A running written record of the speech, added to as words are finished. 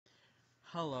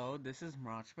Hello, this is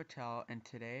Miraj Patel, and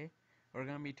today we're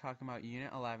going to be talking about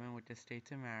Unit 11, which is states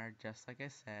of matter, just like I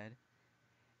said.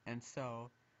 And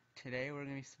so, today we're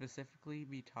going to specifically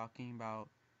be talking about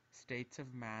states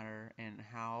of matter and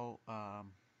how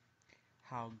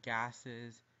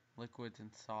gases, liquids,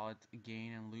 and solids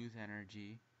gain and lose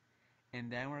energy.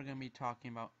 And then we're going to be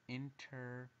talking about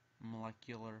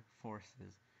intermolecular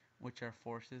forces, which are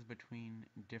forces between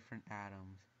different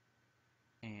atoms.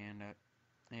 And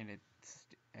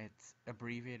it's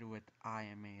abbreviated with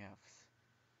IMAFs.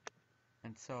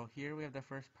 And so here we have the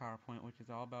first PowerPoint, which is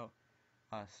all about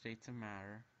states of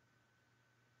matter.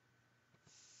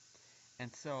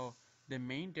 And so the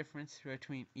main difference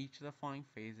between each of the following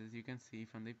phases you can see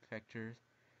from the pictures.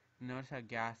 Notice how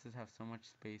gases have so much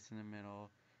space in the middle,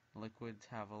 liquids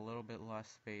have a little bit less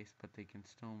space but they can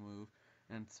still move,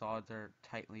 and solids are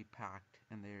tightly packed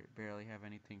and they barely have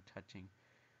anything touching.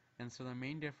 And so the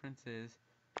main difference is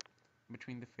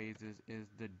between the phases is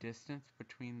the distance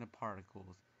between the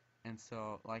particles. And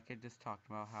so, like I just talked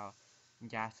about, how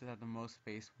gases have the most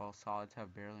space while solids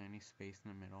have barely any space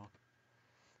in the middle.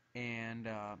 And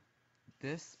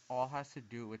this all has to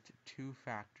do with two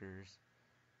factors.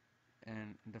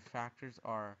 And the factors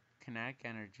are kinetic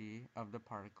energy of the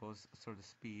particles, so the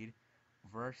speed,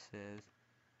 versus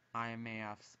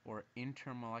IMAFs, or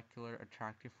intermolecular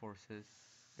attractive forces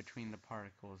between the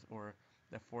particles, or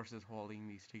the forces holding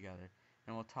these together.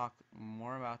 And we'll talk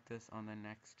more about this on the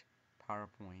next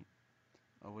PowerPoint,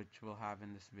 which we'll have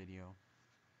in this video.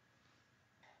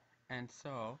 And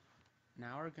so,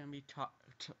 now we're going to be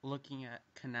looking at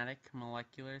kinetic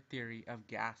molecular theory of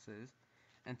gases.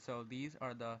 And so these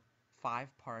are the five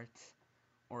parts,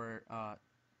 or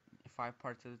 5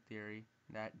 parts of the theory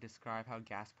that describe how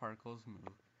gas particles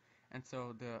move. And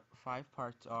so the 5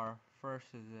 parts are,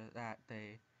 first is that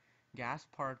gas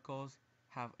particles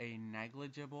have a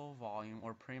negligible volume,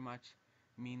 or pretty much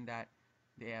mean that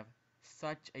they have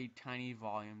such a tiny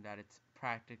volume that it's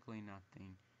practically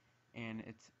nothing. And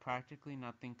it's practically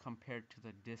nothing compared to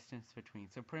the distance between.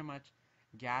 So pretty much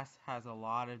gas has a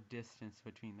lot of distance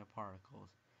between the particles.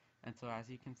 And so as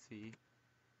you can see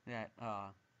that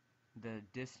the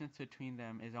distance between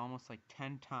them is almost like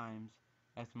 10 times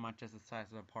as much as the size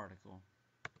of the particle.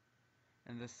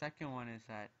 And the second one is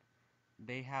that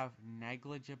they have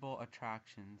negligible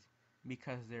attractions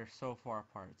because they're so far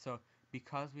apart. So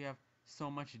because we have so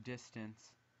much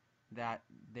distance that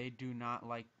they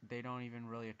don't even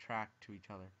really attract to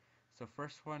each other. So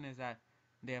first one is that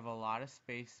they have a lot of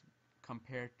space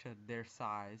compared to their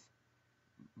size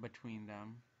between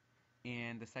them.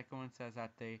 And the second one says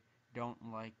that they don't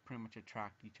pretty much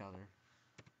attract each other.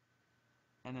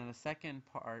 And then the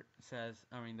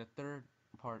third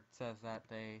part says that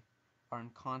they are in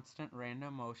constant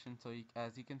random motion. So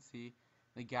as you can see,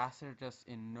 the gases are just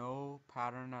in no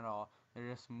pattern at all. They're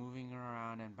just moving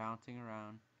around and bouncing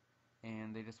around,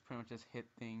 and they just pretty much just hit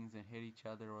things and hit each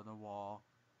other or the wall.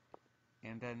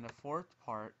 And then the fourth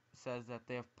part says that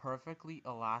they have perfectly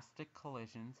elastic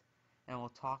collisions, and we'll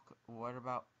talk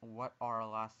about what are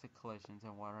elastic collisions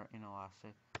and what are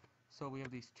inelastic. So we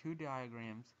have these two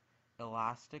diagrams,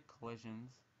 elastic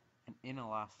collisions and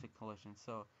inelastic collisions.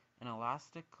 So an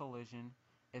elastic collision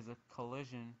is a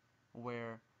collision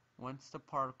where once the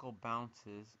particle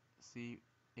bounces, see,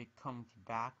 it comes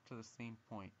back to the same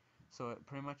point. So it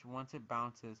pretty much, once it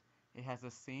bounces, it has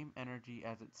the same energy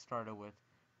as it started with,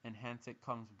 and hence it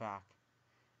comes back.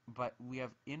 But we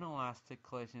have inelastic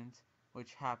collisions,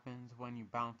 which happens when you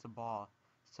bounce a ball.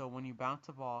 So when you bounce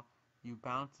a ball, you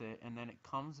bounce it, and then it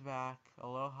comes back a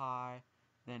little high,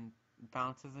 then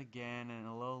bounces again, and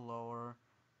a little lower,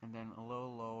 and then a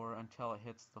little lower until it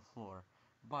hits the floor.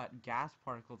 But gas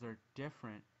particles are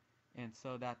different, and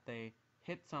so that they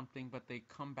hit something, but they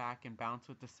come back and bounce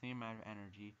with the same amount of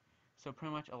energy. So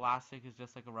pretty much elastic is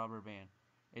just like a rubber band.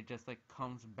 It just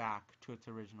comes back to its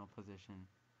original position.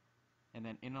 And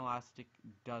then inelastic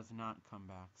does not come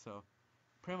back. So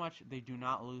pretty much they do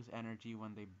not lose energy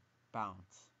when they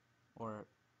bounce, or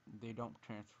they don't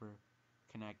transfer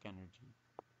kinetic energy.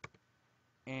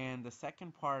 And the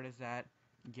second part is that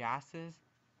gases,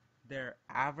 their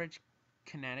average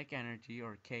kinetic energy,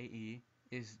 or KE,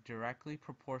 is directly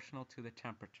proportional to the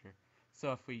temperature.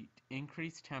 So if we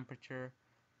increase temperature,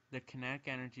 the kinetic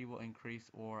energy will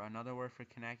increase, or another word for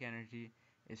kinetic energy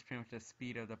is pretty much the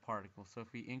speed of the particle. So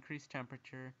if we increase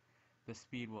temperature, the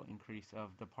speed will increase of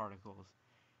the particles.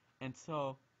 And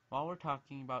so while we're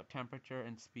talking about temperature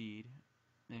and speed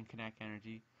and kinetic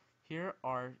energy, here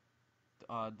are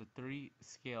the 3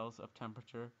 scales of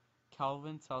temperature: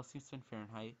 Kelvin, Celsius, and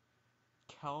Fahrenheit.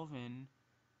 Kelvin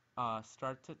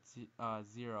starts at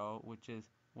 0, which is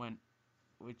when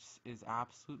which is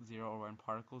absolute zero, or when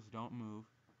particles don't move.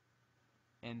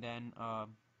 And then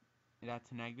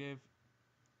that's negative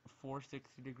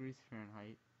 460 degrees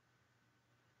Fahrenheit.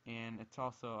 And it's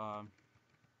also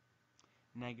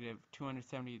negative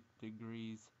 270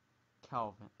 degrees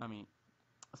Kelvin. I mean,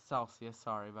 Celsius,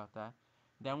 sorry about that.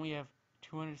 Then we have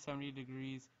 270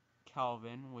 degrees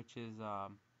Kelvin, which is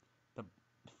the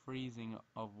freezing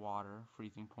of water,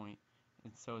 freezing point.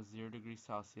 And so 0 degrees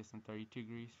Celsius and 32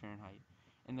 degrees Fahrenheit.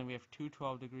 And then we have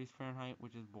 212 degrees Fahrenheit,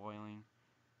 which is boiling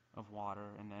of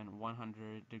water, and then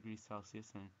 100 degrees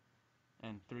Celsius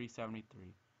and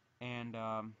 373. And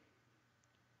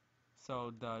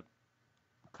so the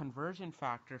conversion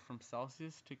factor from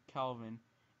Celsius to Kelvin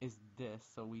is this.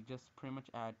 So we just pretty much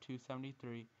add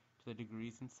 273 to the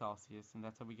degrees in Celsius, and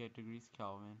that's how we get degrees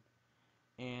Kelvin.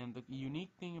 And the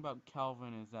unique thing about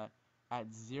Kelvin is that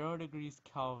at 0 degrees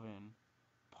Kelvin,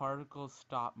 particles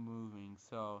stop moving.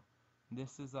 So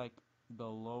this is like the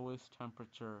lowest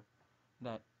temperature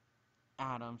that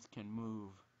atoms can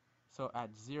move. So at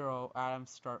 0,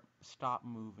 atoms stop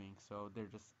moving. So they're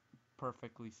just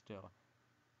perfectly still.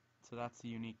 So that's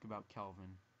unique about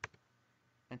Kelvin.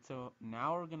 And so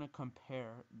now we're going to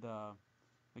compare the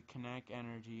kinetic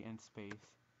energy in space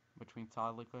between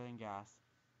solid, liquid, and gas.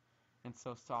 And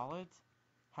so solids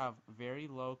have very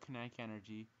low kinetic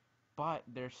energy, but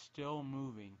they're still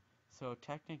moving. So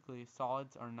technically,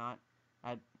 solids are not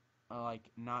at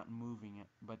like not moving it,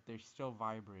 but they're still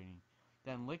vibrating.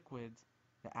 Then liquids,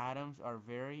 the atoms are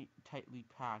very tightly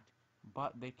packed,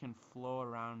 but they can flow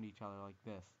around each other like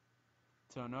this.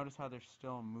 So notice how they're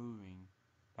still moving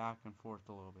back and forth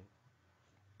a little bit.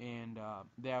 And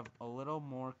they have a little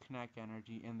more kinetic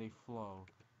energy and they flow.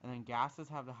 And then gases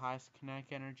have the highest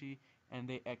kinetic energy and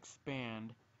they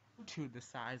expand to the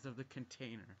size of the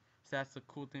container. So that's the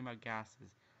cool thing about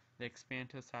gases. They expand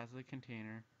to the size of the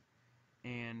container.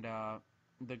 And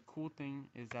the cool thing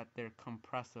is that they're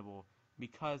compressible.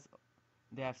 Because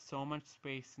they have so much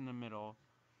space in the middle,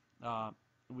 uh,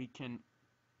 we can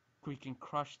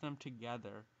crush them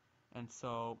together, and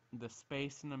so the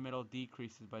space in the middle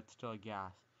decreases, but it's still a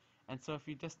gas. And so if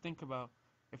you just think about,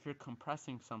 if you're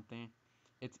compressing something,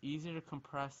 it's easier to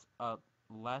compress a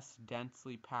less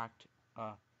densely packed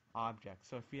object.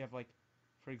 So if you have, like,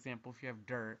 for example, if you have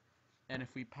dirt, and if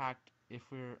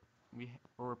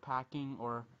we're packing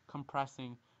or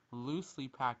compressing loosely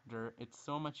packed dirt, it's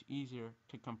so much easier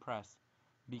to compress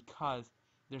because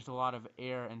there's a lot of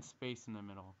air and space in the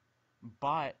middle.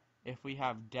 But if we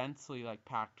have densely like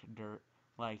packed dirt,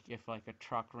 like if like a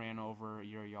truck ran over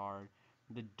your yard,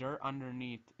 the dirt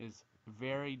underneath is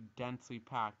very densely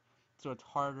packed, so it's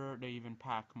harder to even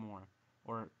pack more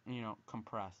or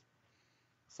compress.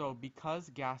 So because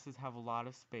gases have a lot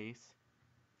of space,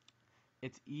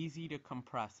 it's easy to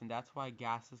compress, and that's why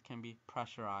gases can be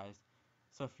pressurized.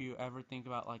 So if you ever think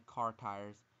about like car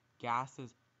tires, gas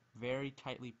is very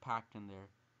tightly packed in there,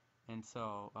 and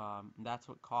so that's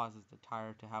what causes the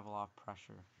tire to have a lot of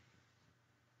pressure.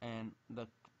 And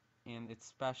it's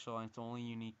special, and it's only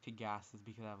unique to gases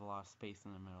because they have a lot of space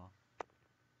in the middle.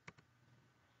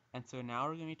 And so now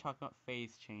we're going to be talking about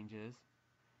phase changes.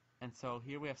 And so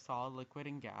here we have solid, liquid,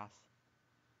 and gases.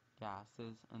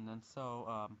 And then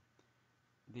so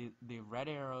the red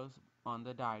arrows on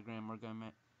the diagram are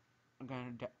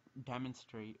going to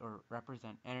demonstrate or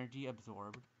represent energy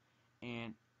absorbed,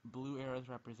 and blue arrows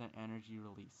represent energy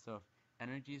released. So if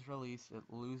energy is released, it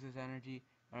loses energy.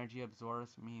 Energy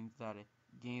absorbed means that it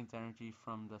gains energy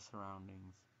from the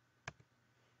surroundings.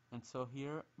 And so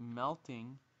here,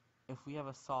 melting, if we have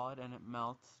a solid and it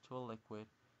melts to a liquid,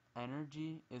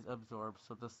 energy is absorbed.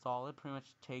 So the solid pretty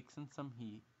much takes in some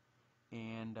heat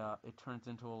and it turns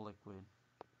into a liquid.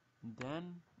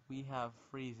 Then we have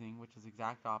freezing, which is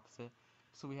exact opposite.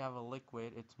 So we have a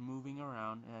liquid, it's moving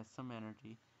around, it has some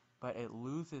energy, but it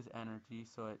loses energy,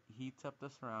 so it heats up the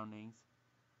surroundings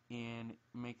and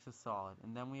makes a solid.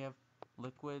 And then we have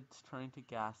liquids turning to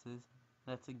gases.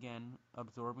 That's again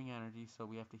absorbing energy, so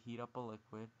we have to heat up a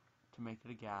liquid to make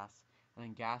it a gas. And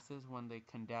then gases, when they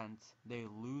condense, they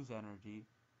lose energy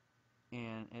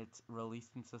and it's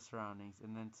released into the surroundings.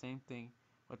 And then same thing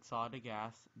with solid to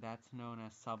gas, that's known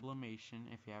as sublimation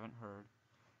if you haven't heard.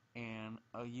 And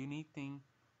a unique thing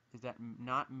is that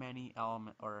not many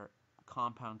element or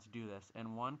compounds do this.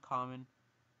 And one common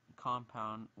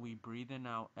compound we breathe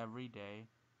out every day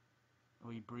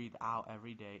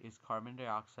is carbon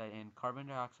dioxide, and carbon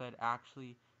dioxide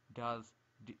actually does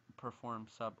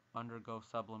undergo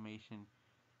sublimation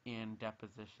and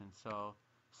deposition. So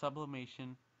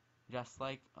sublimation, just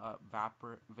like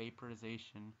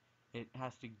vaporization, it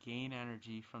has to gain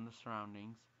energy from the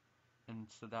surroundings, and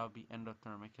so that would be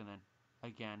endothermic. And then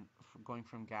again, going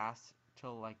from gas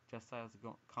to like just as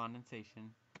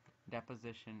condensation,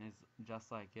 deposition is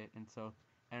just like it, and so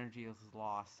energy is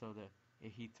lost so that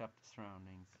it heats up the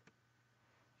surroundings.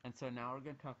 And so now we're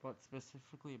going to talk about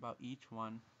specifically about each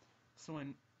one. So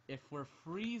if we're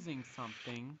freezing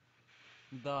something,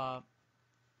 the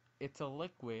it's a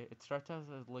liquid. It starts as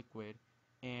a liquid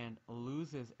and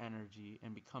loses energy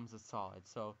and becomes a solid.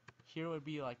 So here would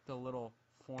be like the little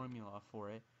formula for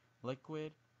it.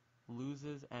 Liquid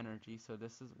loses energy. So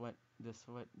this is what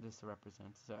this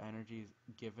represents. So energy is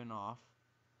given off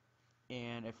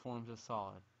and it forms a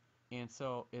solid. And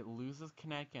so it loses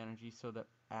kinetic energy so that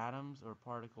atoms or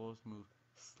particles move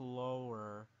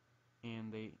slower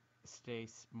and they stay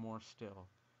more still.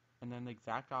 And then the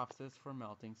exact opposite is for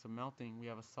melting. So melting, we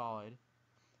have a solid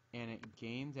and it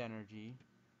gains energy.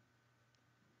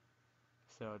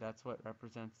 So that's what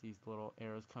represents these little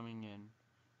arrows coming in.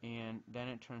 And then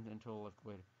it turns into a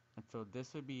liquid. And so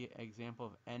this would be an example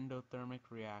of endothermic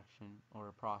reaction or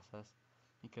a process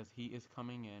because heat is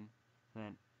coming in, and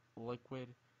then liquid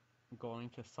going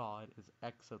to solid is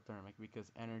exothermic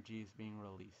because energy is being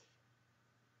released.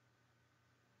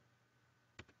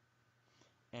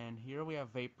 And here we have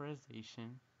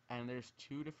vaporization, and there's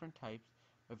two different types.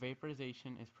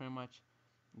 Vaporization is pretty much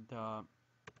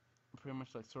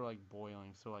like sort of like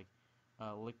boiling, so like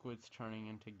liquids turning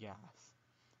into gas.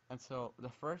 And so the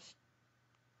first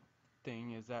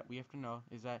thing is that we have to know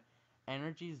is that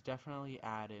energy is definitely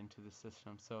added into the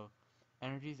system. So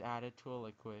energy is added to a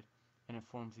liquid and it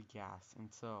forms a gas,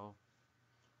 and so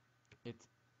it's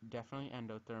definitely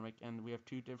endothermic. And we have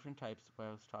two different types, what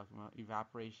I was talking about: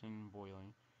 evaporation and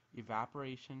boiling.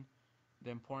 Evaporation,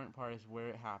 the important part is where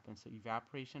it happens. So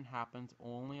evaporation happens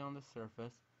only on the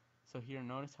surface. So here,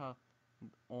 notice how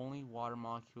only water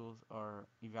molecules are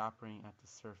evaporating at the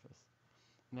surface.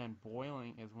 And then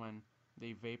boiling is when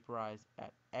they vaporize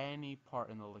at any part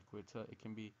in the liquid. So it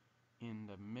can be in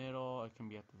the middle, it can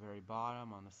be at the very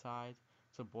bottom, on the sides.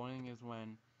 So boiling is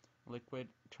when liquid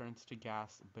turns to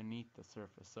gas beneath the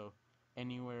surface. So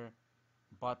anywhere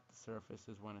but the surface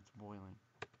is when it's boiling.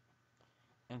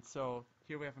 And so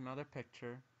here we have another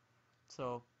picture.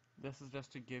 So this is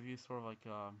just to give you sort of like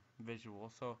a visual.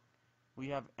 So we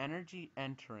have energy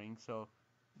entering. So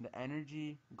the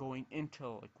energy going into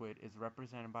a liquid is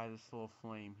represented by this little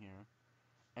flame here.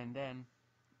 And then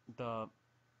the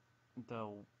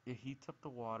it heats up the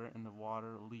water and the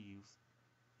water leaves,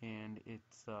 and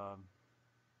it's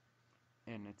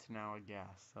now a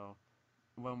gas. So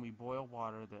when we boil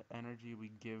water, the energy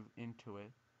we give into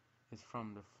it is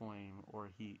from the flame or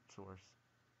heat source.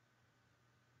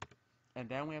 And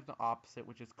then we have the opposite,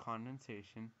 which is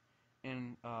condensation.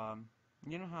 And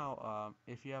you know how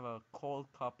if you have a cold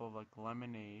cup of like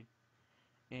lemonade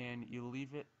and you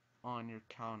leave it on your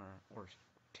counter or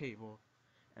table,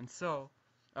 and so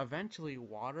eventually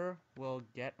water will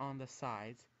get on the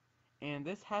sides, and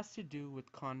this has to do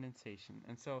with condensation.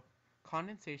 And so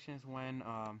condensation is when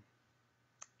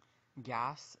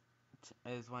gas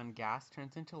gas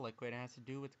turns into liquid, and has to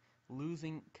do with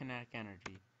losing kinetic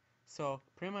energy. So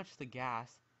pretty much the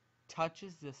gas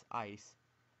touches this ice,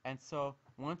 and so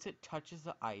once it touches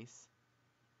the ice,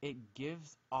 it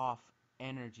gives off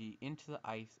energy into the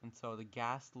ice, and so the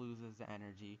gas loses the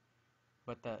energy,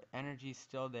 but the energy is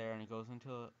still there, and it goes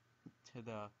into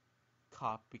the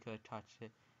cup because it touched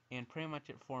it, and pretty much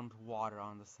it forms water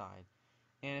on the side.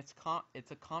 And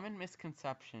it's a common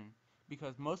misconception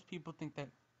because most people think that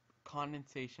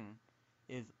condensation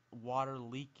is water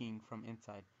leaking from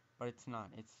inside, but it's not.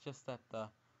 It's just that the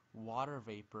water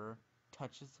vapor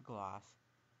touches the glass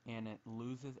and it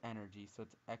loses energy, so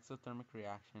it's exothermic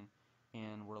reaction,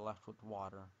 and we're left with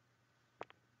water.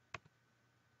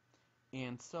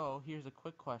 And so here's a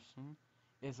quick question: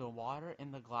 is the water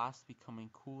in the glass becoming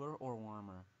cooler or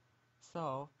warmer?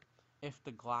 So if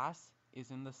the glass is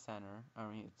in the center, I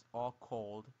mean it's all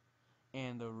cold,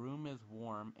 and the room is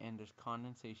warm and there's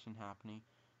condensation happening,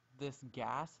 this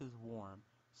gas is warm.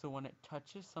 So when it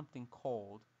touches something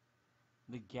cold,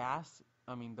 the gas,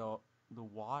 I mean the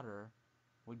water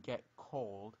would get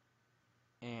cold,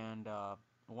 and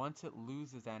once it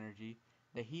loses energy,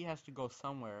 the heat has to go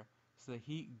somewhere, so the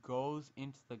heat goes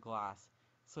into the glass.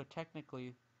 So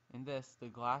technically, in this, the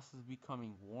glass is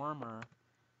becoming warmer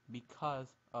because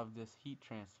of this heat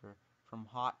transfer from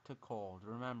hot to cold.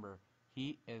 Remember,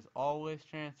 heat is always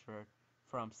transferred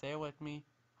from, say it with me,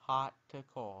 hot to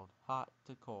cold, hot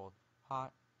to cold,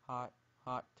 hot, hot,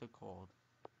 hot to cold.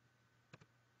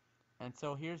 And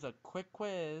so here's a quick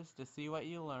quiz to see what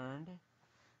you learned.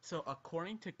 So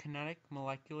according to kinetic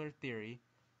molecular theory,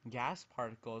 gas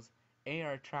particles A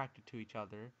are attracted to each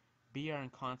other, B are in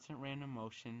constant random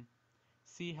motion,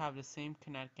 C have the same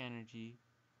kinetic energy,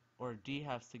 or D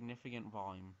have significant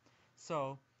volume.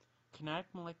 So, kinetic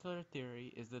molecular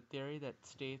theory is the theory that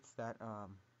states that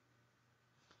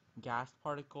gas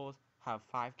particles have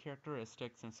 5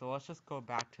 characteristics, and so let's just go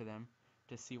back to them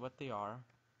to see what they are.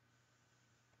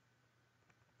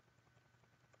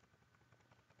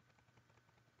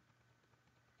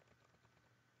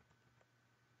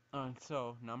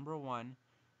 So, number one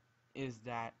is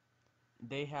that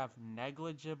they have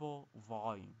negligible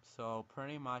volume. So,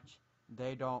 pretty much,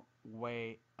 they don't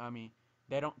weigh,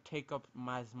 they don't take up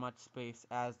as much space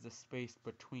as the space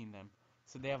between them.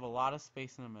 So, they have a lot of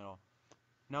space in the middle.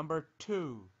 Number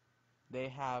two,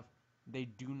 they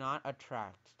do not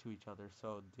attract to each other,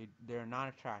 so they're not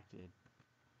attracted.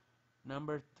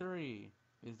 Number three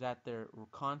is that they're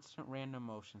constant random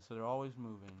motion, so they're always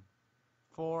moving.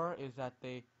 Four is that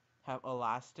they have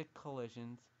elastic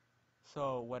collisions,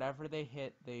 so whatever they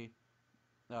hit, they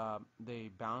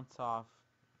bounce off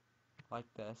like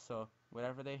this. So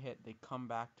whatever they hit, they come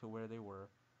back to where they were,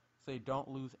 so they don't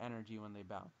lose energy when they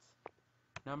bounce.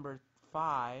 Number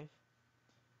five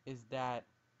is that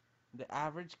the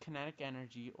average kinetic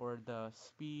energy, or the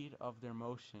speed of their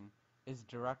motion, is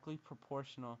directly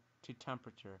proportional to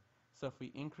temperature. So if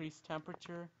we increase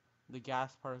temperature, the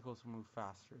gas particles move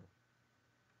faster.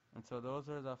 And so those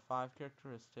are the 5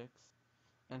 characteristics.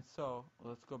 And so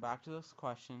let's go back to this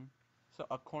question. So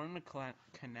according to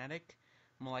kinetic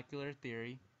molecular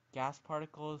theory, gas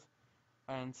particles,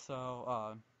 and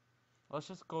so let's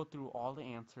just go through all the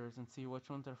answers and see which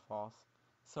ones are false.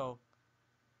 So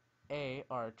A,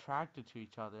 are attracted to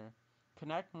each other.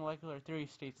 Kinetic molecular theory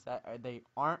states that they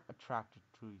aren't attracted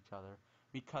to each other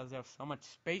because they have so much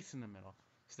space in the middle.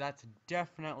 So that's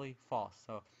definitely false.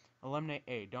 So eliminate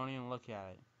A, don't even look at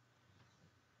it.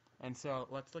 And so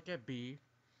let's look at B,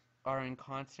 are in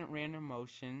constant random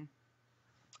motion.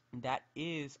 That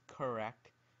is correct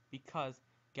because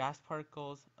gas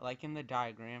particles, like in the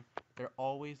diagram, they're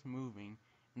always moving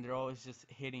and they're always just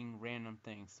hitting random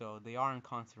things. So they are in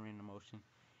constant random motion.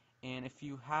 And if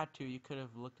you had to, you could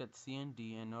have looked at C and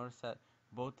D and noticed that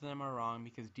both of them are wrong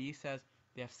because D says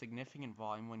they have significant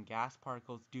volume when gas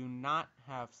particles do not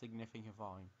have significant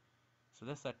volume. So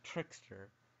this is a trickster.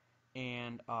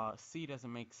 And C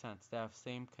doesn't make sense. They have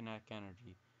same kinetic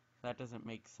energy. That doesn't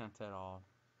make sense at all.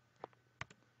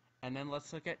 And then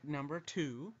let's look at number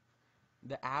 2.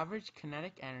 The average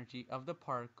kinetic energy of the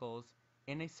particles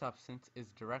in a substance is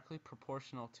directly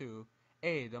proportional to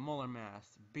A, the molar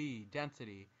mass, B,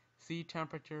 density, C,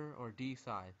 temperature, or D,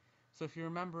 size. So if you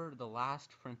remember the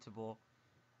last principle,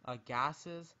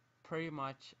 gases pretty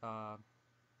much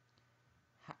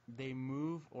they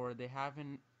move, or they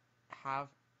have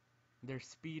their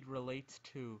speed relates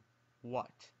to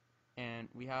what? And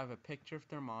we have a picture of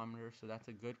thermometer, so that's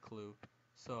a good clue.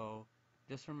 So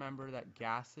just remember that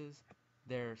gases,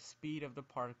 their speed of the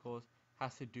particles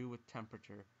has to do with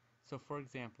temperature. So for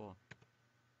example,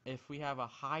 if we have a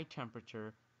high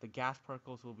temperature, the gas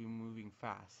particles will be moving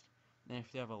fast. And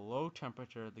if you have a low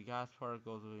temperature, the gas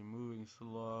particles will be moving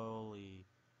slowly,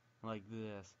 like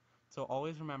this. So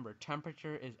always remember,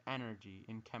 temperature is energy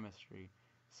in chemistry.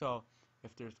 So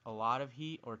if there's a lot of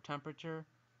heat or temperature,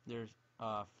 there's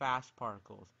fast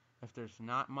particles. If there's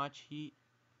not much heat,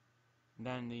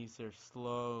 then these are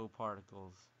slow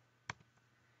particles.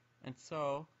 And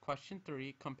so, question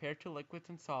 3, compared to liquids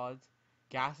and solids,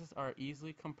 gases are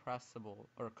easily compressible,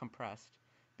 or compressed,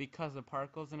 because the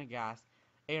particles in a gas,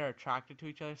 A, are attracted to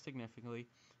each other significantly,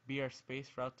 B, are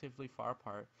spaced relatively far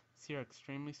apart, C, are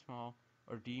extremely small,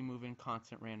 or D, move in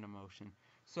constant random motion.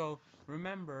 So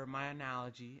remember my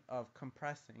analogy of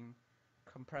compressing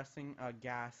a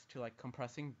gas to like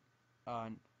compressing uh,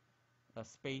 a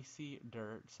spacey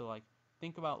dirt. So like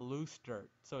think about loose dirt.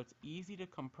 So it's easy to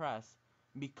compress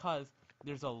because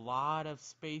there's a lot of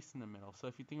space in the middle. So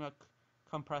if you think about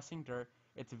compressing dirt,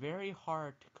 it's very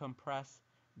hard to compress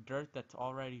dirt that's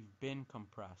already been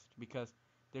compressed because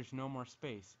there's no more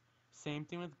space. Same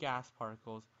thing with gas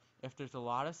particles. If there's a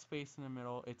lot of space in the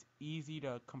middle, it's easy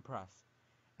to compress.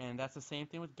 And that's the same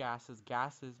thing with gases.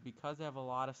 Gases, because they have a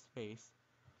lot of space,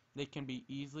 they can be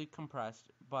easily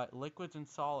compressed, but liquids and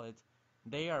solids,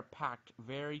 they are packed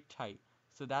very tight.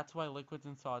 So that's why liquids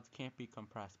and solids can't be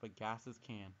compressed, but gases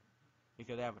can,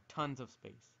 because they have tons of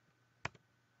space.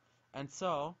 And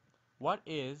so, what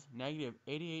is negative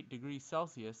 88 degrees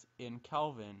Celsius in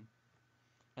Kelvin?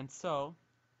 And so,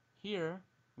 here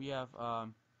we have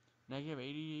negative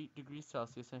 88 degrees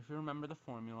Celsius. And if you remember the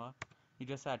formula, you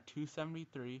just add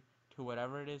 273 to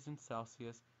whatever it is in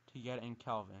Celsius to get it in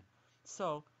Kelvin.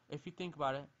 So, if you think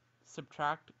about it,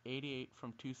 subtract 88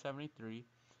 from 273.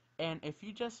 And if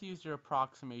you just used your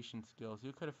approximation skills,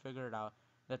 you could have figured out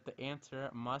that the answer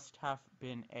must have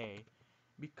been A,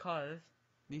 because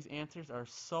these answers are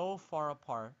so far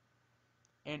apart.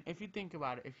 And if you think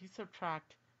about it, if you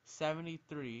subtract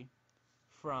 73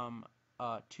 from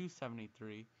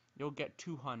 273, you'll get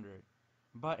 200.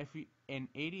 But if you and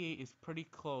 88 is pretty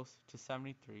close to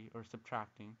 73, or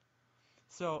subtracting,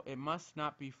 so it must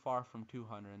not be far from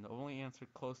 200. And the only answer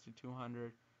close to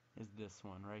 200 is this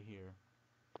one right here.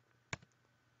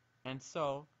 And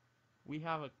so we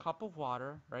have a cup of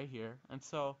water right here. And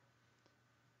so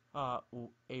a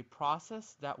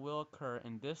process that will occur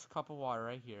in this cup of water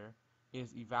right here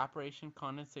is evaporation,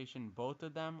 condensation, both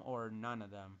of them, or none of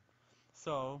them.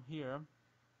 So here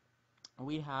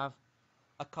we have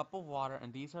a cup of water,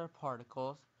 and these are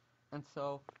particles. And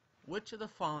so which of the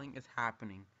following is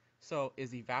happening? So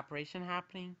is evaporation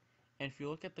happening? And if you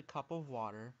look at the cup of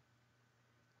water,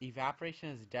 evaporation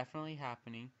is definitely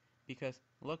happening, because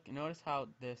notice how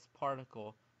this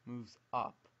particle moves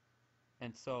up.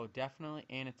 And so definitely,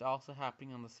 and it's also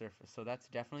happening on the surface. So that's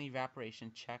definitely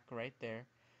evaporation. Check right there.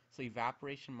 So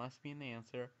evaporation must be in the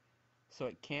answer. So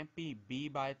it can't be B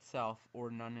by itself or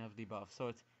none of the above. So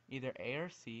it's either A or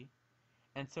C.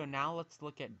 And so now let's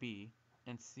look at B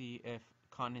and see if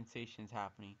condensation is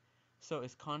happening. So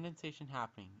is condensation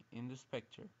happening in this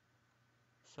picture?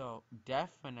 So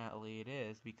definitely it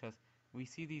is, because we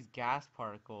see these gas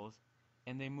particles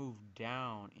and they move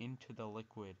down into the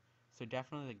liquid. So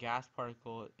definitely the gas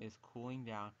particle is cooling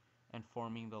down and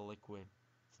forming the liquid.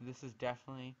 So this is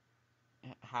definitely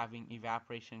having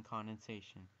evaporation and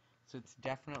condensation. So it's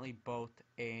definitely both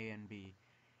A and B.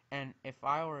 And if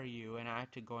I were you and I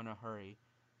had to go in a hurry,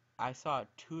 I saw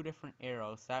two different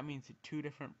arrows. That means two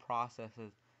different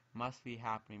processes must be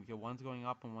happening, because one's going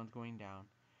up and one's going down.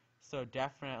 So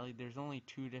definitely there's only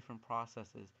two different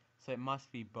processes, so it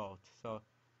must be both. So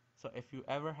if you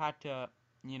ever had to,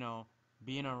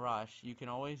 be in a rush, you can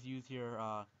always use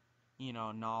your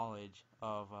knowledge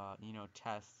of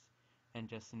tests, and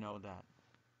just know that.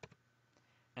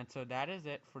 And so that is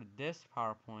it for this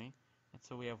PowerPoint. And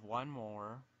so we have one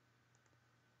more.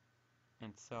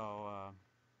 And so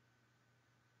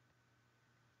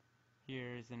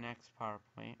here's the next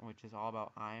PowerPoint, which is all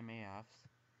about IMAFs.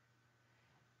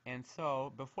 And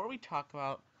so before we talk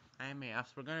about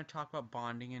IMAFs, we're going to talk about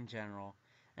bonding in general.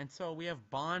 And so we have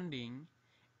bonding,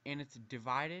 and it's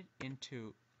divided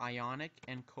into ionic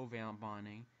and covalent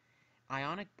bonding.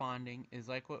 Ionic bonding is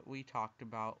like what we talked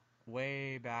about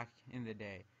way back in the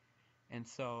day. And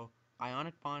so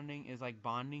ionic bonding is like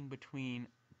bonding between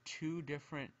two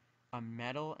different, a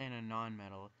metal and a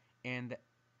nonmetal, and the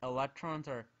electrons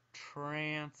are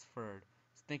transferred.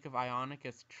 So think of ionic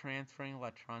as transferring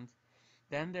electrons.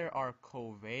 Then there are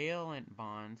covalent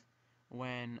bonds,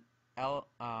 when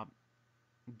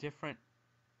different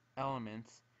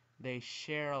elements, they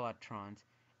share electrons.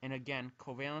 And again,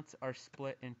 covalents are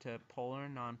split into polar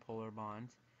and nonpolar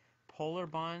bonds. Polar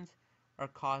bonds are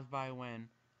caused by when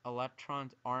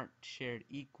electrons aren't shared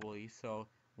equally, so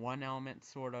one element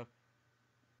sort of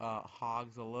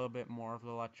hogs a little bit more of the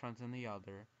electrons than the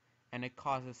other, and it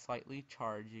causes slightly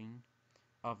charging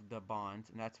of the bonds,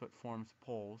 and that's what forms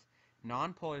poles.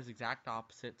 Nonpolar is the exact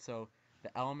opposite, so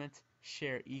the elements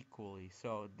share equally.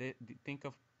 So think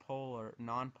of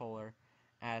nonpolar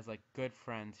as like good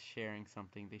friends sharing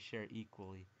something. They share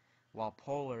equally, while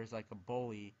polar is like a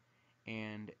bully,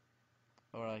 and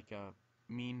or like a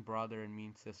mean brother and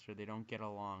mean sister. They don't get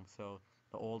along, so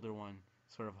the older one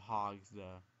sort of hogs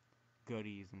the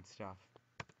goodies and stuff.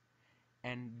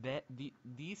 And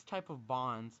these type of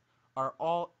bonds are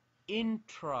all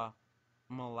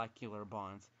intramolecular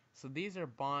bonds. So these are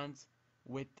bonds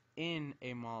within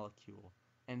a molecule,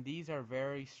 and these are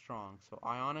very strong. So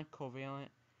ionic, covalent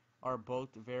are both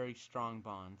very strong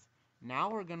bonds. Now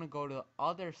we're going to go to the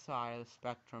other side of the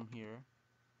spectrum here,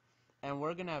 and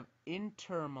we're going to have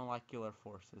intermolecular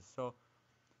forces. So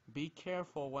be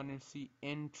careful when you see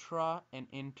intra and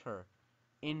inter.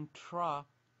 Intra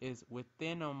is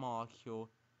within a molecule,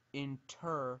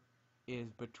 inter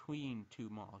is between two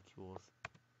molecules.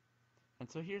 And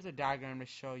so here's a diagram to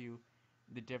show you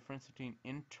the difference between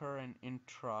inter and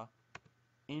intra.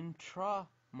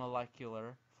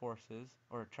 Intramolecular forces,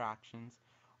 or attractions,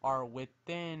 are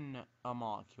within a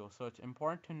molecule. So it's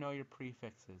important to know your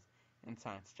prefixes in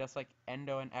science, just like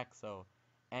endo and exo.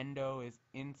 Endo is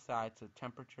inside, so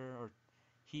temperature or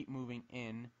heat moving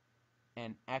in,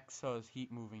 and exo is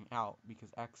heat moving out, because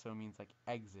exo means like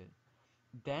exit.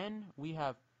 Then we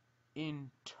have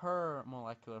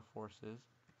intermolecular forces,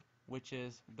 which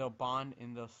is the bond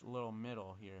in this little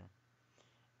middle here.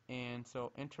 And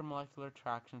so intermolecular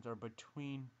attractions are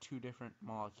between two different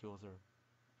molecules or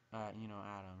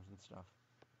atoms and stuff.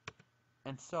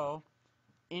 And so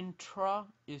intra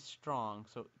is strong.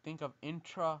 So think of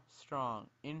intra strong,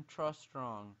 and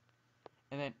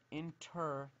then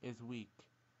inter is weak.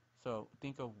 So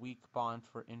think of weak bonds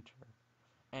for inter.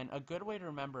 And a good way to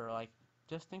remember, like,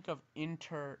 just think of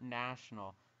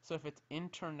international. So if it's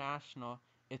international,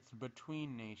 it's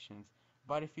between nations.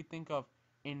 But if you think of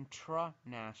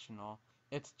intranational,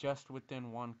 it's just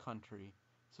within one country.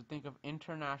 So think of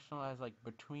international as like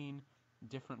between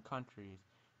different countries.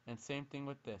 And same thing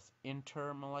with this.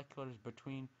 Intermolecular is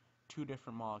between two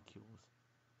different molecules.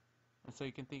 And so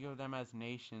you can think of them as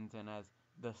nations and as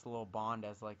this little bond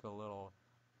as like a little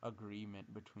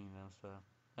agreement between them. So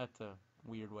that's a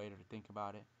weird way to think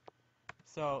about it.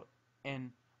 So,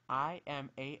 and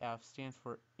IMAF stands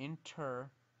for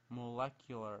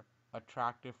intermolecular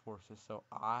attractive forces. So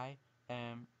IMAF.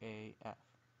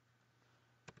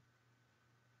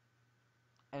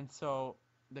 And so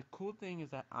the cool thing is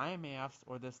that IMAFs,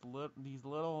 or these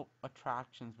little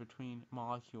attractions between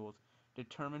molecules,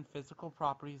 determine physical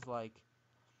properties like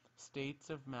states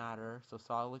of matter, so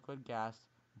solid, liquid, gas,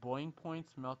 boiling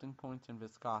points, melting points, and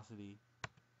viscosity.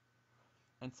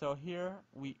 And so here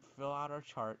we fill out our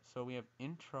chart. So we have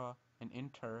intra and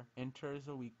inter. Inter is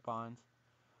the weak bonds.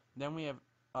 Then we have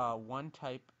one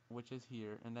type, which is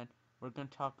here. And then we're going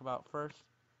to talk about first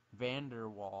van der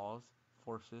Waals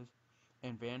forces.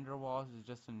 And van der Waals is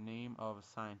just a name of a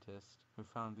scientist who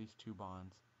found these two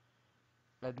bonds.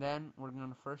 And then we're going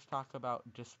to first talk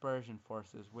about dispersion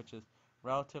forces, which is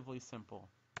relatively simple.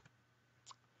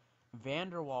 Van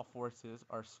der Waal forces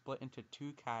are split into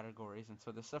two categories, and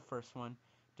so this is the first one,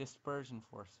 dispersion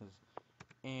forces.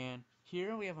 And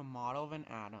here we have a model of an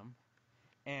atom,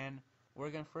 and we're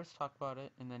going to first talk about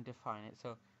it and then define it.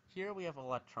 So here we have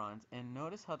electrons, and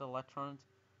notice how the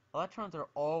electrons are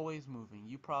always moving.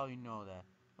 You probably know that.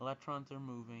 Electrons are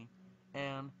moving,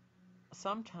 and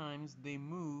sometimes they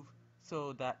move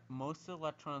so that most of the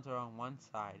electrons are on one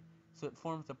side. So it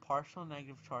forms a partial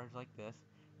negative charge like this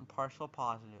and partial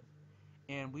positive.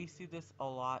 And we see this a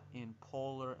lot in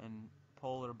polar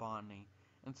bonding.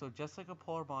 And so just like a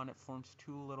polar bond, it forms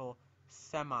two little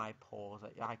semi-poles,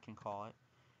 I can call it.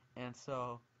 And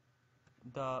so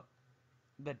the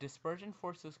the dispersion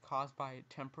force is caused by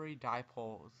temporary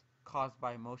dipoles caused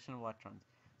by motion of electrons.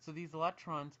 So these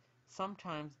electrons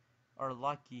sometimes are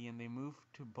lucky and they move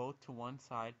to one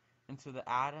side, and so the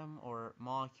atom or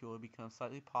molecule becomes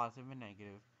slightly positive and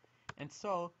negative. And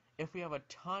so if we have a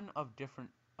ton of different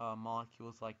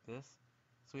molecules like this,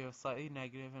 so we have slightly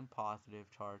negative and positive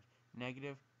charge,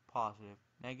 negative, positive,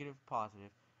 negative, positive,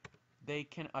 they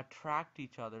can attract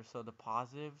each other. So the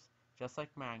positives, just like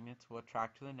magnets, will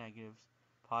attract to the negatives,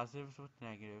 positives with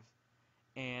negatives,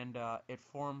 and it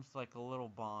forms like a little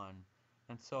bond.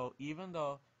 And so even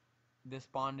though this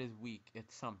bond is weak,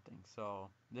 it's something. So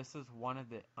this is one of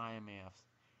the IMAFs.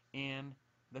 And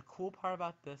the cool part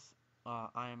about this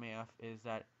IMAF is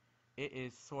that it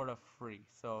is sort of free.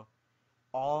 So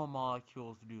all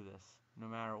molecules do this, no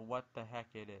matter what the heck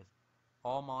it is.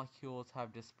 All molecules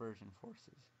have dispersion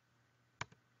forces.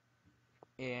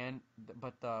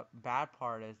 But the bad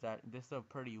part is that this is a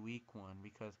pretty weak one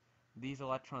because these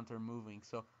electrons are moving.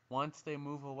 So once they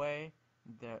move away,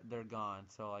 they're gone.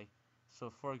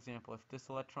 So for example, if this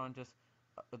electron just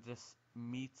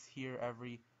meets here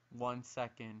every 1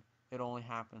 second, it only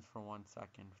happens for 1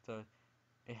 second. So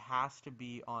it has to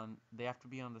be on they have to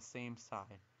be on the same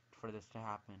side for this to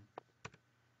happen.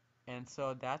 And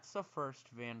so that's the first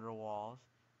van der Waals.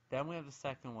 Then we have the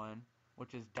second one,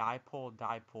 which is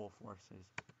dipole-dipole forces.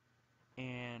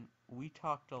 And we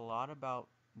talked a lot about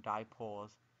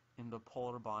dipoles in the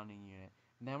polar bonding unit.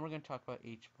 And then we're going to talk about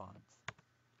H-bonds.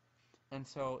 And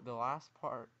so the last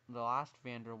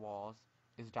van der Waals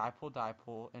is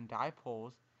dipole-dipole, and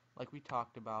dipoles, like we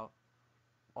talked about,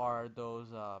 are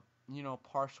those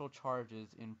partial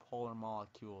charges in polar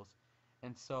molecules.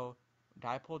 And so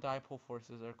dipole-dipole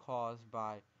forces are caused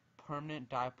by permanent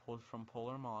dipoles from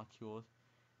polar molecules.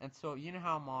 And so you know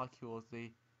how molecules,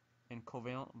 in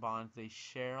covalent bonds, they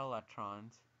share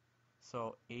electrons.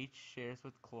 So H shares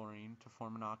with chlorine to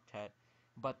form an octet.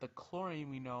 But the chlorine,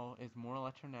 we know, is more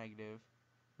electronegative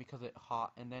because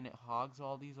and then it hogs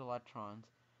all these electrons.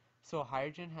 So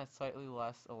hydrogen has slightly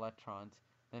less electrons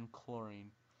than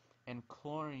chlorine. And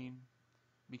chlorine,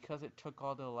 because it took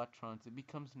all the electrons, it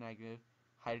becomes negative.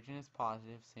 Hydrogen is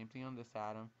positive, same thing on this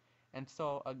atom. And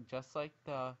so just like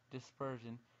the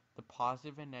dispersion, the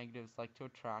positive and negatives like to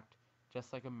attract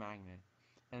just like a magnet.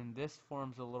 And this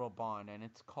forms a little bond, and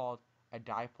it's called a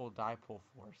dipole-dipole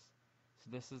force. So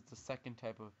this is the second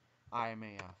type of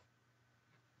IMAF.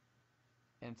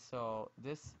 And so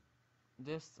this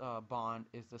bond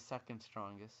is the second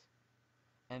strongest.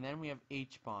 And then we have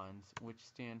H bonds, which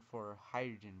stand for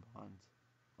hydrogen bonds,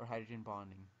 or hydrogen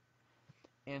bonding.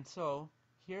 And so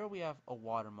here we have a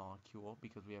water molecule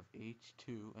because we have H2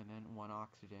 and then one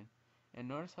oxygen. And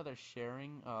notice how they're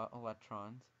sharing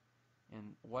electrons.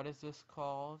 And what is this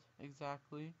called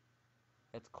exactly?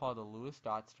 It's called a Lewis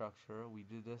dot structure. We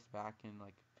did this back in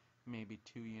like maybe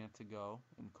 2 units ago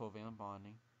in covalent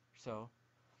bonding. So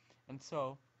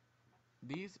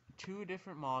these two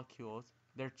different molecules,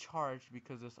 they're charged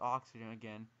because this oxygen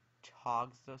again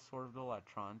hogs the sort of the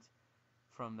electrons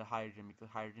from the hydrogen, because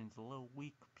hydrogen's a little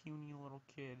weak, puny little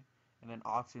kid, and then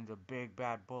oxygen's a big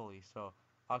bad bully. So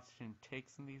oxygen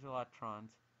takes in these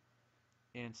electrons,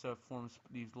 and so it forms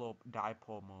these little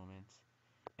dipole moments.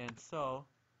 And so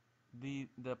the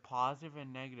positive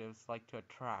and negatives like to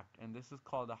attract, and this is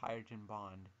called a hydrogen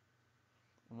bond.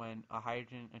 When a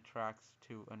hydrogen attracts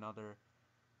to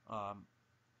um,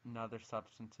 another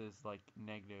substance's like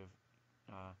negative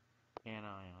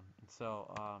anion. And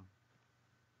so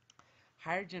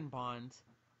hydrogen bonds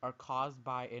are caused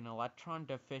by an electron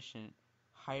deficient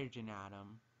hydrogen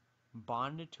atom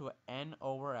bonded to an N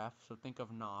over F, so think of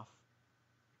NOF.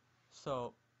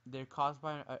 So they're caused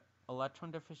by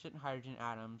electron deficient hydrogen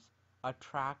atoms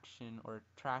attraction or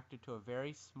attracted to a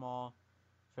very small,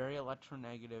 very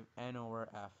electronegative N over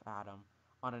F atom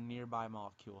on a nearby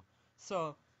molecule.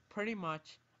 So pretty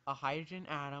much a hydrogen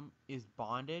atom is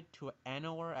bonded to an N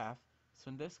over F. So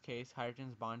in this case, hydrogen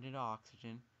is bonded to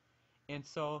oxygen. And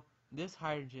so this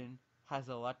hydrogen has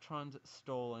electrons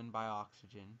stolen by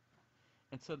oxygen.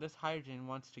 And so this hydrogen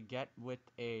wants to get with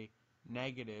a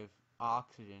negative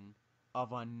oxygen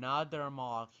of another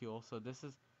molecule. So this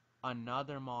is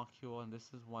another molecule and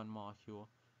this is one molecule.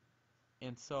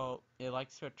 And so it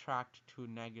likes to attract to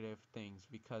negative things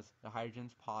because the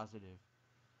hydrogen's positive.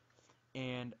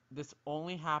 And this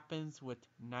only happens with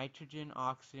nitrogen,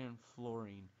 oxygen,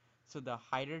 fluorine. So the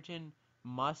hydrogen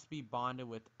must be bonded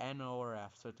with NO or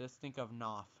F. So just think of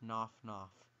NOF, NOF, NOF.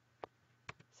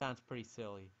 Sounds pretty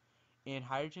silly. And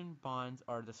hydrogen bonds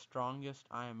are the strongest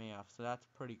IMAF, so that's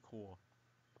pretty cool.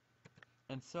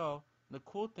 And so the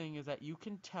cool thing is that you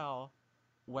can tell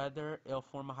whether it'll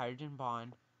form a hydrogen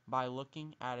bond by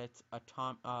looking at its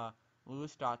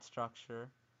Lewis dot structure.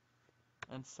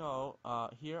 And so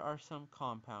here are some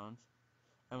compounds,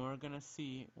 and we're going to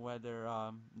see whether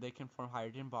they can form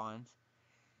hydrogen bonds.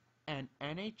 And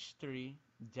NH3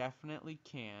 definitely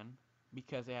can,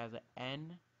 because it has an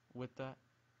N with the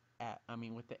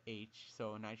with the H,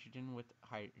 so nitrogen with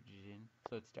hydrogen,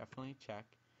 so it's definitely a check.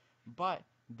 But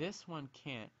this one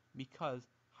can't because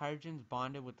hydrogen's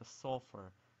bonded with the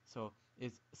sulfur. So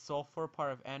is sulfur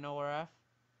part of NO or F?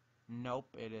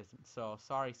 Nope, it isn't. So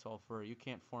sorry, sulfur, you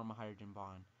can't form a hydrogen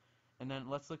bond. And then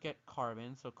let's look at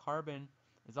carbon. So carbon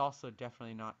is also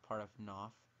definitely not part of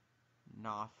NOF.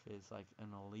 NOF is like an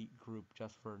elite group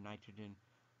just for nitrogen,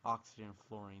 oxygen,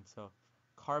 fluorine. So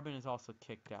carbon is also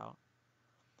kicked out.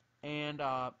 And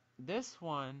this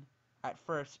one, at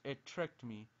first, it tricked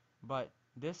me. But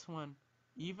this one,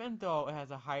 even though it has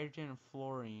a hydrogen and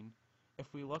fluorine, if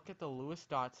we look at the Lewis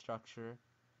dot structure,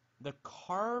 the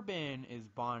carbon is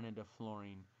bonded to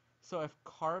fluorine. So if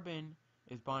carbon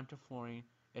is bonded to fluorine,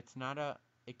 it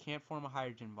can't form a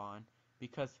hydrogen bond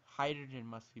because hydrogen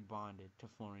must be bonded to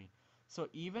fluorine. So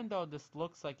even though this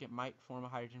looks like it might form a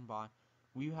hydrogen bond,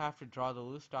 we have to draw the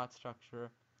Lewis dot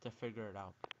structure to figure it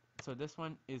out. So this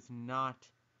one is not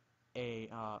a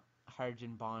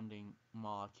hydrogen bonding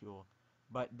molecule,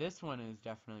 but this one is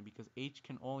definitely, because H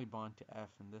can only bond to F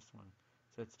in this one.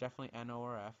 So it's definitely NO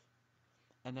or F.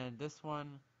 And then this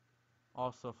one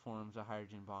also forms a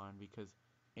hydrogen bond because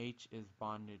H is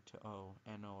bonded to O,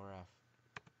 NO or F.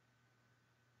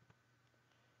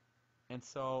 And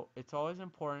so it's always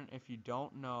important, if you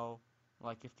don't know,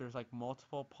 like if there's like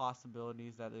multiple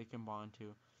possibilities that they can bond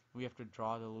to, we have to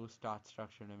draw the Lewis dot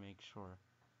structure to make sure.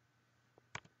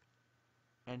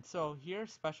 And so here are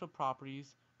special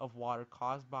properties of water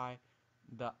caused by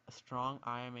the strong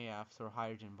IMAFs, or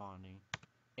hydrogen bonding.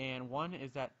 And one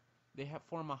is that they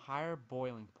form a higher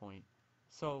boiling point.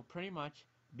 So pretty much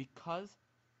because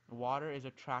water is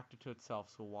attracted to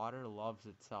itself, so water loves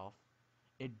itself,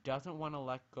 it doesn't want to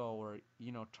let go or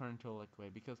turn into a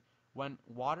liquid, because when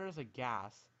water is a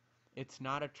gas, it's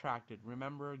not attracted.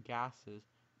 Remember, gases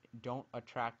don't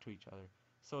attract to each other.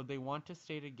 So they want to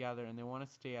stay together and they want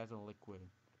to stay as a liquid.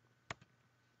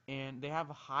 And they have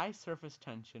a high surface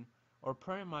tension, or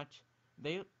pretty much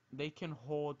they can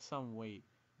hold some weight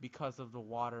because of the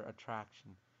water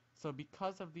attraction. So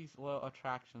because of these little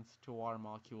attractions to water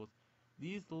molecules,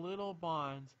 these little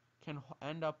bonds can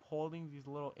end up holding these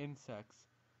little insects,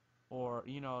 or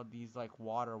these like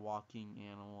water walking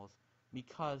animals,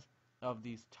 because of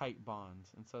these tight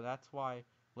bonds. And so that's why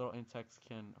little insects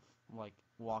can like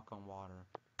walk on water.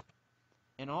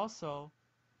 And also,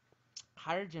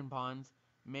 hydrogen bonds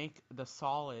make the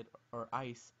solid or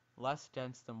ice less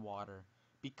dense than water,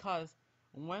 because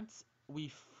once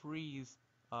we freeze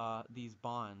these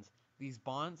bonds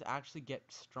actually get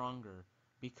stronger,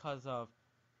 because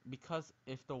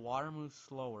if the water moves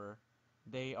slower,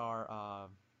 they are uh,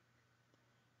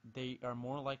 they are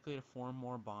more likely to form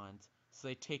more bonds, so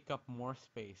they take up more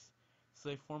space. So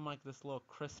they form like this little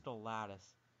crystal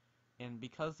lattice, and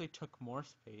because they took more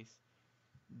space,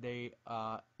 they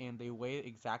weigh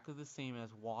exactly the same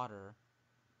as water.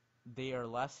 They are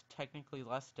technically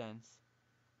less dense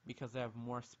because they have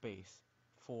more space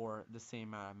for the same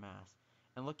amount of mass.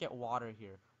 And look at water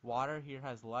here. Water here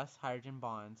has less hydrogen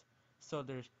bonds, so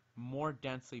there's more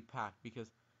densely packed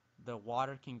because the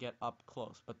water can get up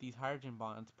close, but these hydrogen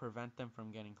bonds prevent them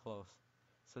from getting close.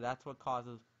 So that's what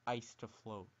causes ice to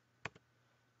float.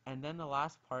 And then the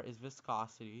last part is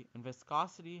viscosity, and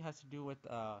viscosity has to do with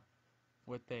a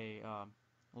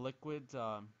liquid's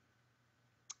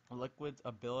liquid's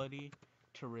ability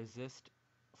to resist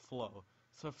flow.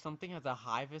 So if something has a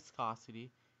high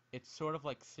viscosity, it's sort of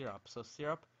like syrup. So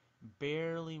syrup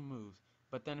barely moves.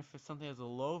 But then if something has a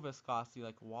low viscosity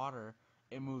like water,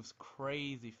 it moves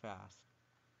crazy fast.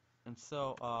 And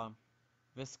so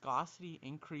viscosity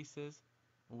increases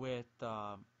with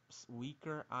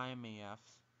weaker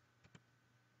IMAFs,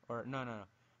 or no,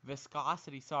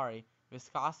 viscosity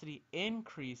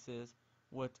increases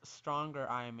with stronger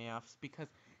IMAFs, because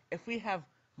if we have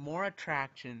more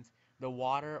attractions, the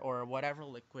water or whatever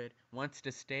liquid wants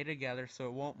to stay together so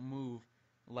it won't move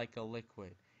like a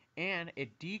liquid. And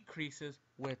it decreases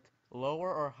with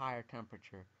lower or higher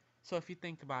temperature. So if you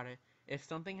think about it, if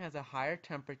something has a higher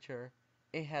temperature,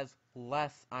 it has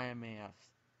less IMAFs.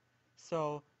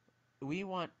 So we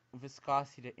want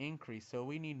viscosity to increase, so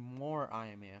we need more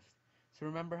IMAFs. So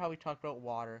remember how we talked about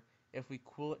water? If we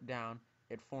cool it down,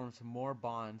 it forms more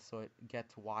bonds, so it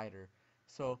gets wider.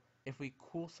 So if we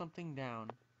cool something down,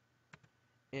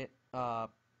 it uh,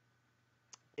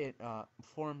 it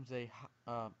forms a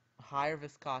higher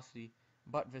viscosity,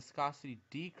 but viscosity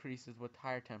decreases with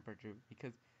higher temperature,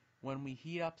 because when we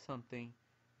heat up something,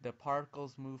 the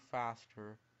particles move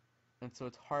faster, and so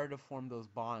it's hard to form those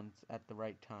bonds at the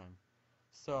right time.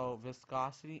 So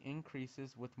viscosity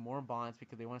increases with more bonds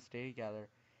because they want to stay together,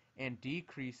 and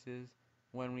decreases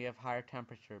when we have higher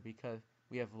temperature because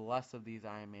we have less of these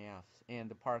IMAFs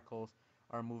and the particles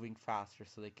are moving faster,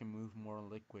 so they can move more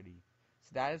liquidy.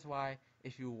 So that is why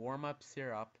if you warm up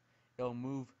syrup, it'll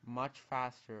move much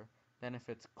faster than if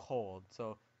it's cold.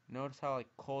 So notice how like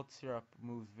cold syrup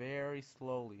moves very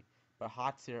slowly, but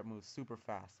hot syrup moves super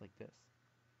fast like this.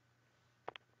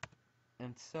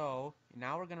 And so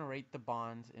now we're going to rate the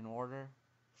bonds in order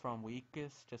from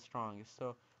weakest to strongest.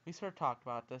 So we sort of talked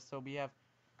about this. So we have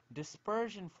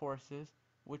dispersion forces,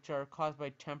 which are caused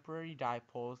by temporary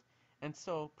dipoles. And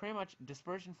so pretty much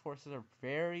dispersion forces are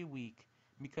very weak,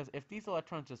 because if these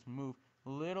electrons just move a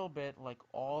little bit like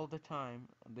all the time,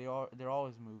 they're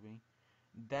always moving,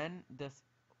 then this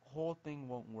whole thing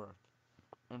won't work.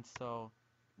 And so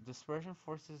dispersion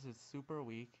forces is super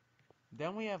weak.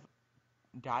 Then we have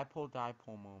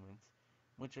dipole-dipole moments,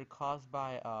 which are caused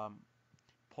by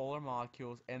polar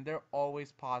molecules, and they're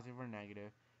always positive or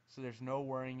negative, so there's no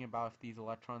worrying about if these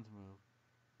electrons move.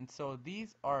 And so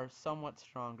these are somewhat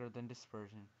stronger than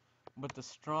dispersion, but the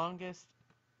strongest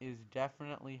is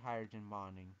definitely hydrogen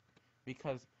bonding,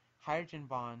 because hydrogen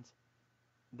bonds,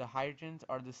 the hydrogens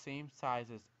are the same size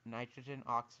as nitrogen,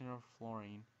 oxygen, or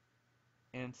fluorine,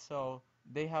 and so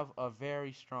they have a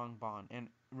very strong bond. And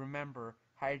remember,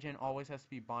 hydrogen always has to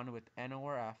be bonded with NO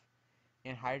or F,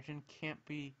 and hydrogen can't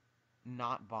be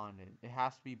not bonded. It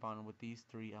has to be bonded with these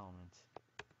three elements.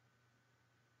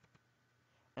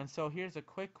 And so here's a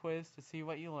quick quiz to see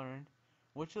what you learned.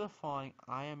 Which of the following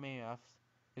IMAFs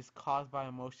is caused by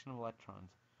a motion of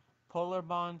electrons? Polar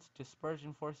bonds,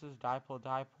 dispersion forces,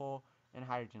 dipole-dipole, and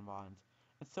hydrogen bonds.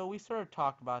 And so we sort of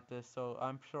talked about this, so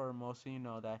I'm sure most of you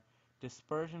know that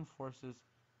dispersion forces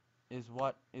is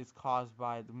what is caused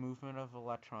by the movement of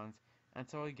electrons. And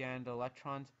so again, the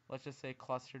electrons, let's just say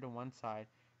cluster to one side,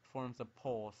 forms a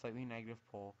pole, slightly negative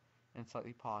pole, and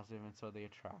slightly positive, and so they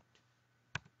attract.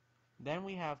 Then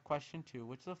we have question 2,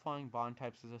 which of the following bond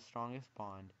types is the strongest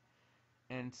bond?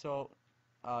 And so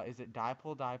is it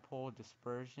dipole-dipole,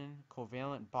 dispersion,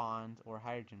 covalent bonds, or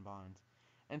hydrogen bonds?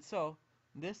 And so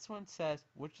This one says,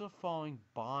 which of the following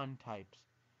bond types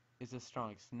is the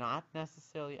strongest? Not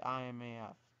necessarily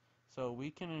IMAF. So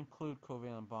we can include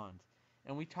covalent bonds.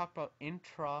 And we talked about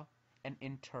intra and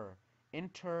inter.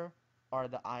 Inter are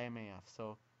the IMAF.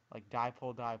 So like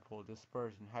dipole-dipole,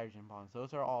 dispersion, hydrogen bonds.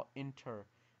 Those are all inter.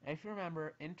 And if you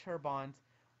remember, intermolecular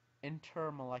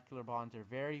bonds are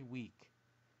very weak.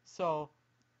 So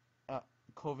a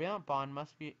covalent bond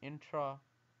must be an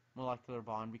intramolecular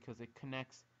bond because it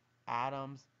connects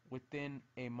atoms within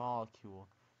a molecule.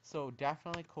 So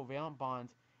definitely covalent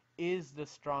bonds is the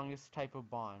strongest type of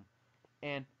bond.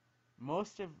 And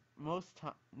most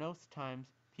times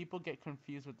people get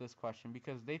confused with this question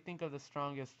because they think of the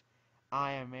strongest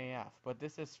IMAF, but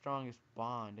this is strongest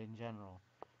bond in general.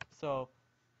 So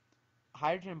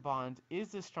hydrogen bonds is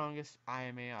the strongest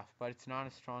IMAF, but it's not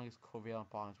as strong as covalent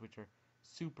bonds, which are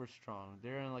super strong.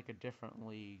 They're in like a different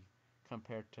league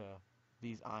compared to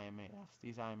these IMAFs.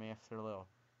 These IMAFs are a little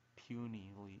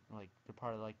puny, like they're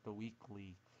part of like the weak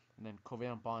league, and then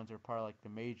covalent bonds are part of like the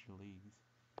major leagues.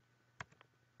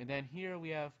 And then here we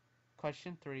have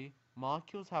question 3.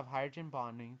 Molecules have hydrogen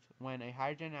bondings when a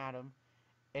hydrogen atom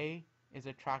A is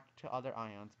attracted to other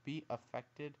ions, B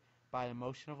affected by the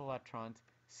motion of electrons,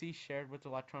 C shared with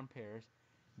electron pairs,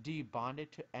 D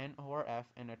bonded to N or F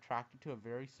and attracted to a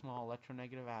very small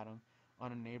electronegative atom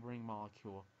on a neighboring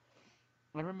molecule.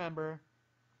 And remember,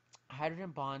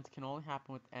 hydrogen bonds can only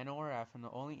happen with N or F, and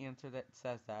the only answer that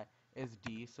says that is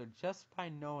D. So just by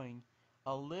knowing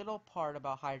a little part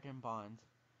about hydrogen bonds,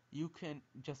 you can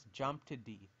just jump to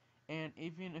D. And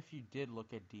even if you did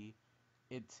look at D,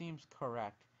 it seems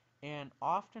correct. And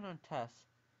often on tests,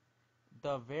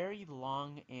 the very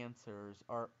long answers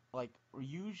are like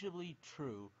usually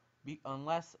true,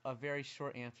 unless a very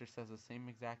short answer says the same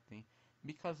exact thing,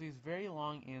 because these very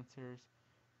long answers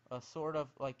sort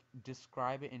of like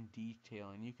describe it in detail,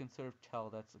 and you can sort of tell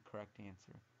that's the correct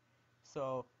answer.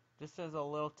 So just as a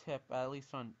little tip, at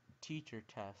least on teacher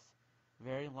tests,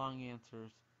 very long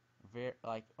answers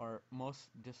are most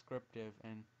descriptive,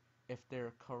 and if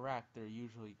they're correct, they're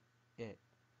usually it.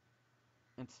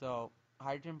 And so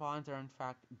hydrogen bonds are in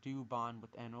fact do bond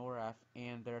with N or F,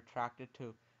 and they're attracted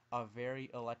to a very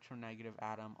electronegative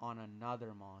atom on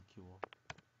another molecule.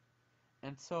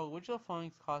 And so which of the following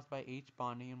is caused by H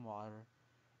bonding in water?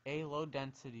 A. Low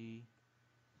density,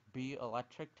 B.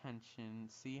 Electric tension,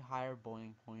 C. Higher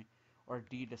boiling point, or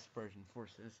D. Dispersion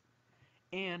forces.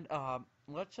 And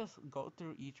let's just go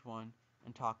through each one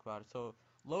and talk about it. So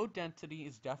low density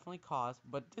is definitely caused,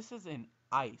 but this is in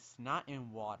ice, not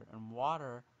in water. In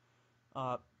water,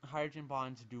 hydrogen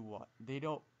bonds do what? They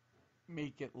don't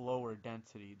make it lower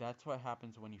density. That's what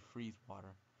happens when you freeze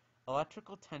water.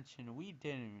 Electrical tension, we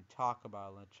didn't even talk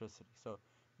about electricity. So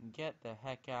get the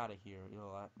heck out of here,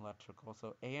 electrical.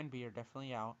 So A and B are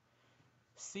definitely out.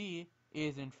 C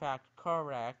is in fact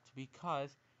correct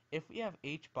because if we have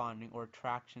H bonding or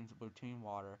attractions between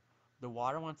water, the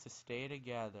water wants to stay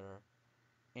together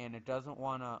and it doesn't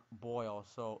want to boil,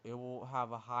 so it will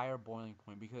have a higher boiling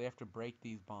point because they have to break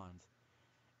these bonds.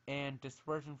 And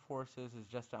dispersion forces is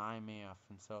just an IMAF,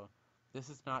 and so this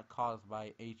is not caused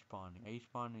by H bonding. H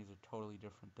bonding is a totally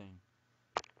different thing.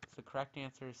 So the correct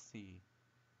answer is C.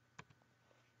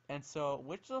 And so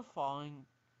which of the following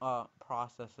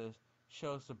processes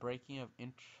shows the breaking of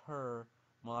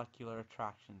intermolecular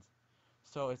attractions?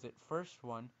 So is it first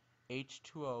one,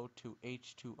 H2O to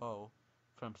H2O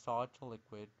from solid to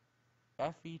liquid,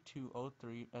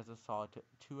 Fe2O3 as a solid to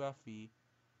 2Fe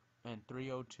and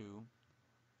 3O2,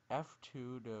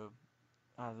 F2 to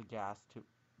as a gas to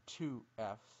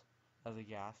 2Fs as a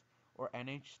gas, or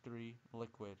NH3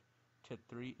 liquid to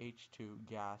 3H2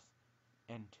 gas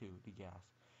and 2 to gas.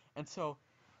 And so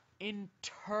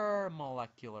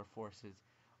intermolecular forces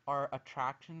are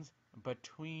attractions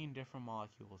between different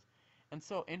molecules. And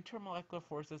so intermolecular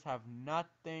forces have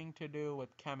nothing to do with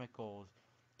chemical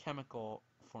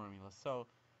formulas. So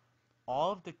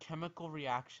all of the chemical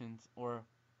reactions or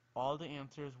all the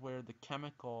answers where the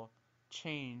chemical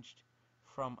changed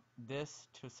from this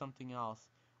to something else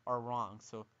are wrong.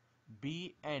 So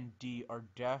B and D are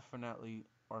definitely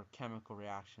chemical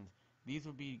reactions. These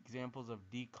would be examples of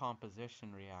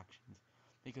decomposition reactions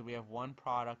because we have one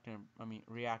product and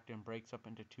reactant breaks up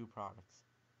into two products.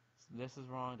 So this is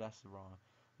wrong, that's wrong.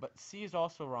 But C is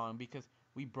also wrong because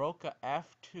we broke a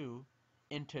F2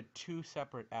 into two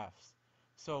separate Fs.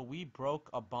 So we broke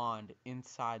a bond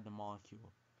inside the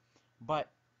molecule.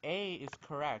 But A is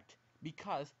correct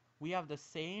because we have the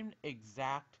same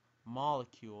exact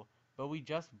molecule, but we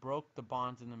just broke the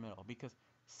bonds in the middle because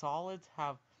solids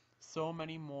have so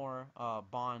many more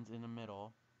bonds in the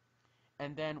middle,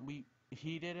 and then we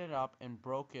heated it up and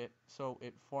broke it so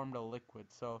it formed a liquid.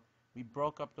 So we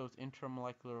broke up those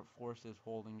intermolecular forces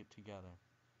holding it together.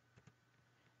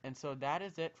 And so that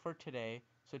is it for today.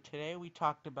 So today we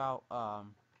talked about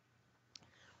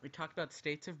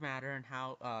states of matter and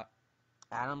how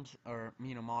atoms or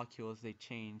molecules, they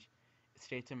change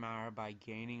states of matter by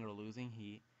gaining or losing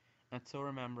heat. And so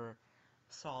remember,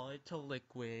 solid to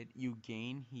liquid, you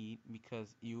gain heat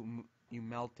because you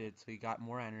melted, so you got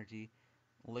more energy.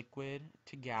 Liquid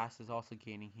to gas is also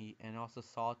gaining heat, and also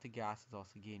solid to gas is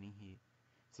also gaining heat.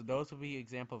 So those will be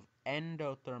example of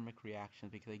endothermic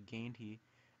reactions because they gained heat,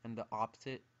 and the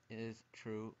opposite is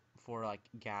true for like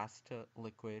gas to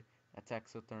liquid. That's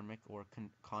exothermic or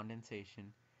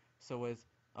condensation. So is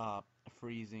uh,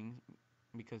 freezing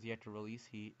because you have to release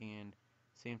heat, and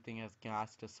same thing as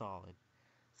gas to solid.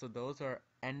 So those are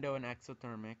endo and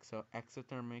exothermic. So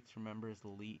exothermics, remember, is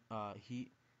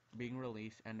heat being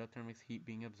released. Endothermics, heat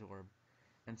being absorbed.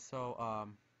 And so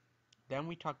then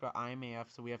we talked about IMAF.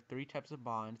 So we have three types of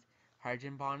bonds.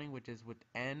 Hydrogen bonding, which is with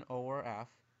N, O, or F,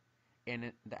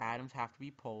 and the atoms have to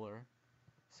be polar.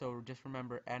 So just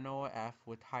remember NO or F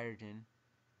with hydrogen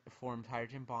forms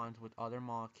hydrogen bonds with other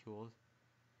molecules.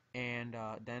 And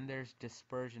then there's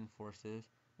dispersion forces,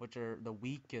 which are the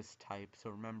weakest type. So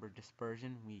remember,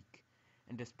 dispersion, weak.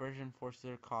 And dispersion forces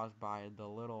are caused by the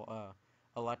little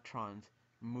electrons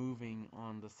moving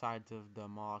on the sides of the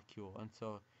molecule. And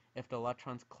so if the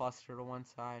electrons cluster to one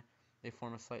side, they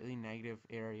form a slightly negative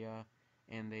area,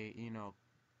 and they,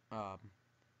 um,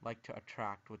 like to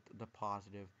attract with the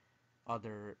positive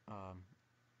other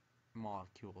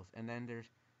molecules. And then there's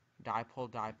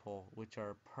dipole-dipole, which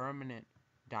are permanent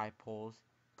dipoles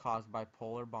caused by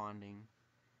polar bonding.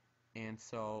 And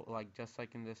so, like just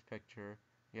like in this picture,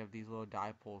 you have these little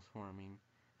dipoles forming,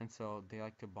 and so they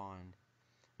like to bond.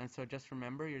 And so just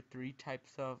remember your three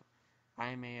types of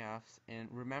IMAFs, and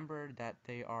remember that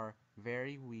they are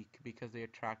very weak because they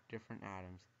attract different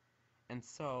atoms. And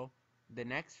so the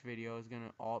next video is going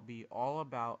to be all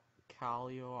about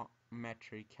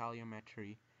calorimetry,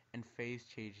 and phase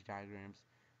change diagrams.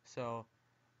 So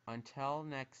until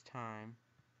next time,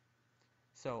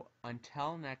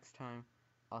 until next time,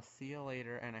 I'll see you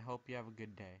later, and I hope you have a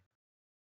good day.